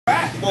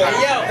Hey yo,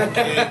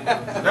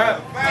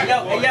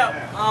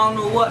 I don't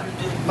know what to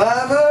do.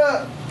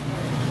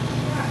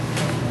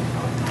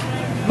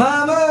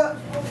 Mama,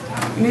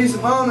 you need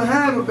some Arm &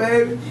 Hammer,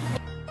 baby.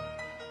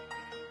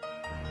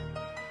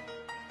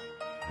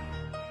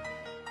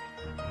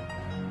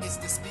 It's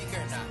the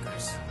speaker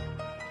knockers.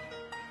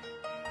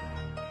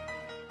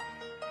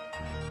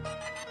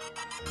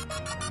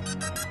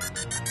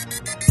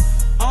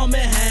 Arm &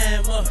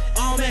 Hammer,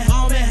 Arm &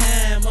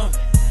 Hammer,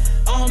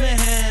 Arm &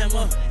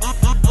 Hammer,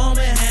 Arm &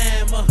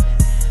 Hammer,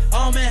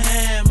 Arm &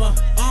 Hammer,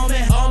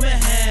 Arm &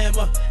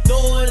 Hammer.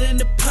 Throw it in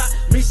the pot,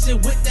 mix it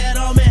with that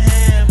Arm &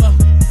 Hammer.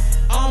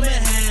 Arm &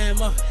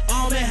 Hammer,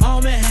 Arm &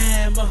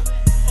 Hammer,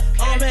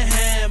 Arm &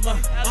 Hammer,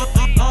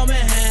 Arm &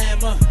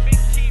 Hammer,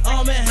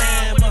 Arm &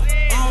 Hammer,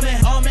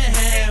 Arm &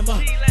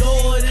 Hammer.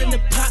 Throw it in the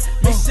pot,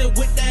 mix it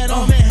with that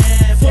Arm &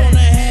 Hammer.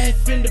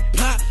 4.5 in the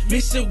pot,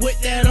 mix it with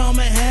that Arm &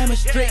 Hammer.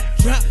 Straight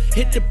drop,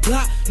 hit the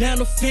block. Now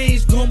the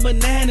fiends going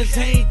bananas.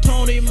 Ain't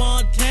Tony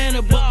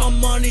Montana, but my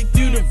money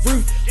through the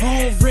roof.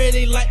 I don't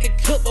really like to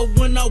cook, but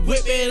when I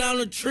whip it, I'm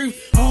the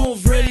truth. I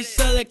don't really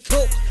sell that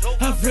coke,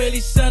 I really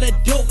sell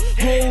that dope.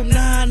 Whole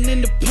 9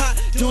 in the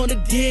pot, doing the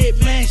dead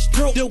man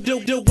stroke.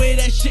 The way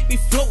that shit be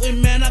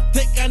floating, man, I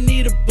think I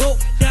need a boat.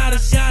 Got a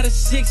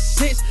 6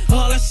 cents,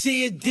 all I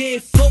see is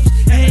dead folks.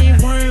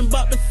 Ain't worrying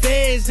about the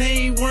feds,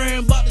 ain't worrying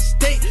about the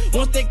state.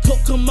 Once that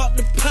coke come out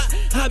the pot,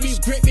 I be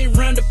gripping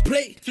round the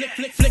plate.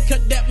 Flick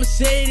up that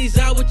Mercedes,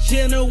 I was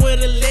chillin'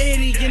 with a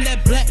lady in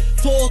that black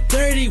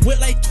 430 with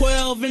like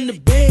 12 in the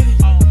baby.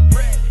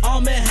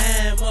 Arm &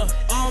 Hammer,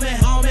 Arm &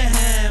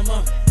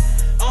 Hammer,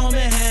 Arm &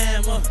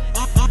 Hammer,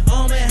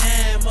 Arm &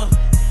 Hammer,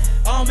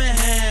 Arm &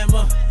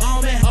 Hammer,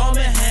 Arm &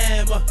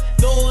 Hammer.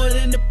 Throw it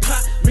in the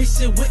pot,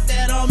 mix it with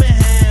that Arm &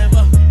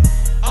 Hammer.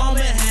 Arm &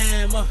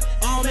 Hammer,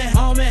 Arm &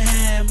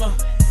 Hammer,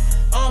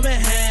 Arm &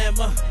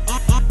 Hammer,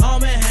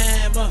 Arm &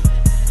 Hammer,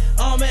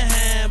 Arm &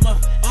 Hammer,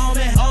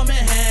 Arm &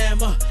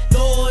 Hammer.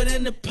 Throw it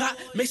in the pot,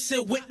 mix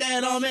it with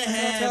that Arm &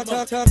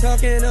 Hammer.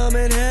 Talking Arm &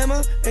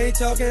 Hammer, ain't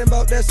talking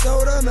about that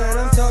soda, man.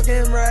 I'm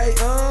talking right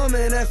arm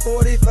in that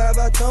 45.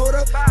 I told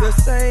her the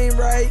same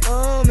right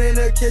arm in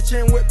the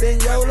kitchen whipping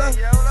Yola.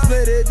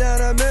 Split it down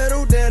the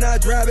middle, then I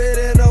drop it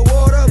in the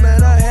water,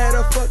 man. I had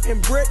a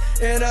fucking brick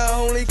and I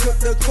only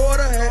cooked a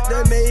quarter. Had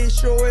to make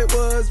sure it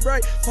was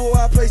right before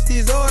I placed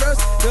these orders.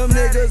 Them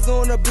niggas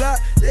on the block,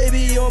 they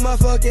be on my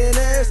fucking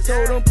ass.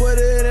 Told them put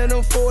it in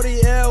them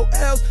 40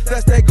 LLs,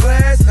 that's that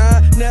glass.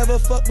 I never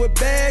fuck with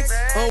bags,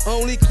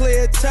 only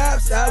clear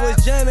tops. I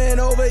was jamming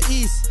over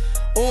east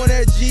on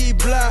that G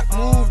block,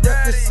 moved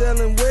up to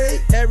selling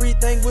weight.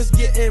 Everything was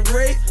getting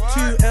raped.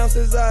 2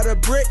 ounces out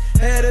of brick,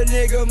 had a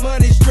nigga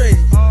money straight.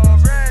 Arm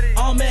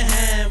 &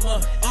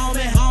 Hammer, Arm &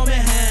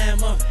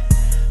 Hammer,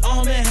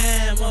 Arm &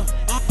 Hammer,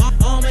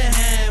 Arm &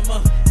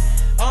 Hammer,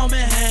 Arm &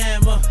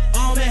 Hammer,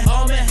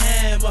 Arm &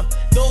 Hammer.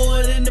 Throw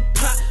it in the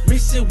pot,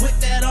 mix it with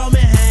that Arm &